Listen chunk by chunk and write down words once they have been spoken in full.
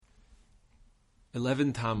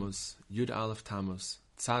11 Tamuz, Yud Aleph Tamuz,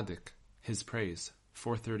 Tzaddik, His Praise,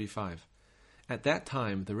 435. At that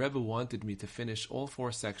time, the Rebbe wanted me to finish all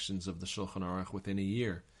 4 sections of the Shulchan Aruch within a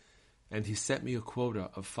year, and he set me a quota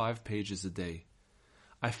of 5 pages a day.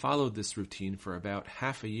 I followed this routine for about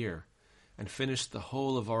half a year, and finished the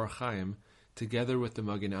whole of Orach Chaim, together with the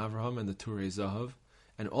Magen Avraham and the Turei Zahav,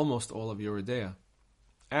 and almost all of Yoredea.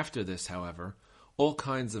 After this, however, all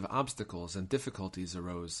kinds of obstacles and difficulties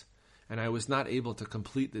arose, and I was not able to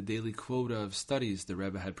complete the daily quota of studies the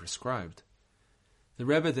Rebbe had prescribed. The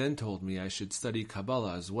Rebbe then told me I should study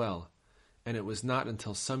Kabbalah as well, and it was not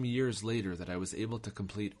until some years later that I was able to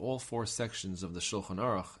complete all 4 sections of the Shulchan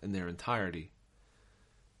Aruch in their entirety.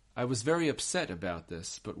 I was very upset about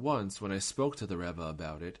this, but once, when I spoke to the Rebbe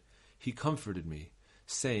about it, he comforted me,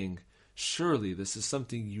 saying, "Surely this is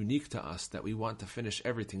something unique to us that we want to finish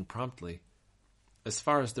everything promptly. As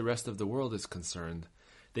far as the rest of the world is concerned,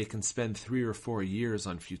 they can spend 3 or 4 years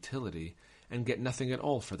on futility and get nothing at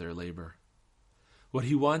all for their labor." What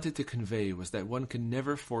he wanted to convey was that one can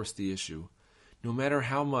never force the issue, no matter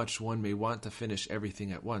how much one may want to finish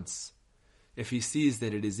everything at once. If he sees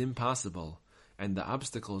that it is impossible, and the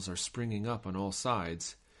obstacles are springing up on all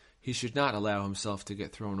sides, he should not allow himself to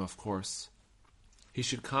get thrown off course. He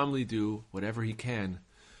should calmly do whatever he can,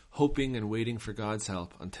 hoping and waiting for God's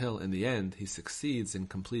help until, in the end, he succeeds in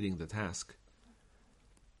completing the task.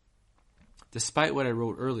 Despite what I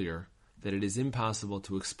wrote earlier, that it is impossible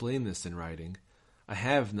to explain this in writing, I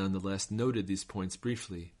have nonetheless noted these points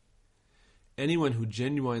briefly. Anyone who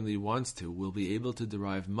genuinely wants to will be able to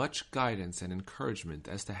derive much guidance and encouragement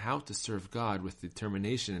as to how to serve God with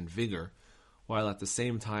determination and vigor, while at the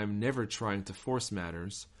same time never trying to force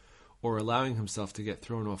matters, or allowing himself to get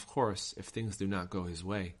thrown off course if things do not go his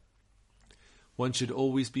way. One should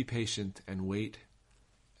always be patient and wait,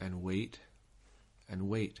 and wait, and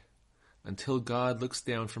wait, until God looks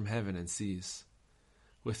down from heaven and sees.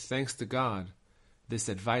 With thanks to God, this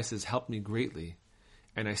advice has helped me greatly,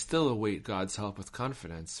 and I still await God's help with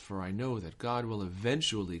confidence, for I know that God will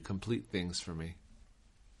eventually complete things for me.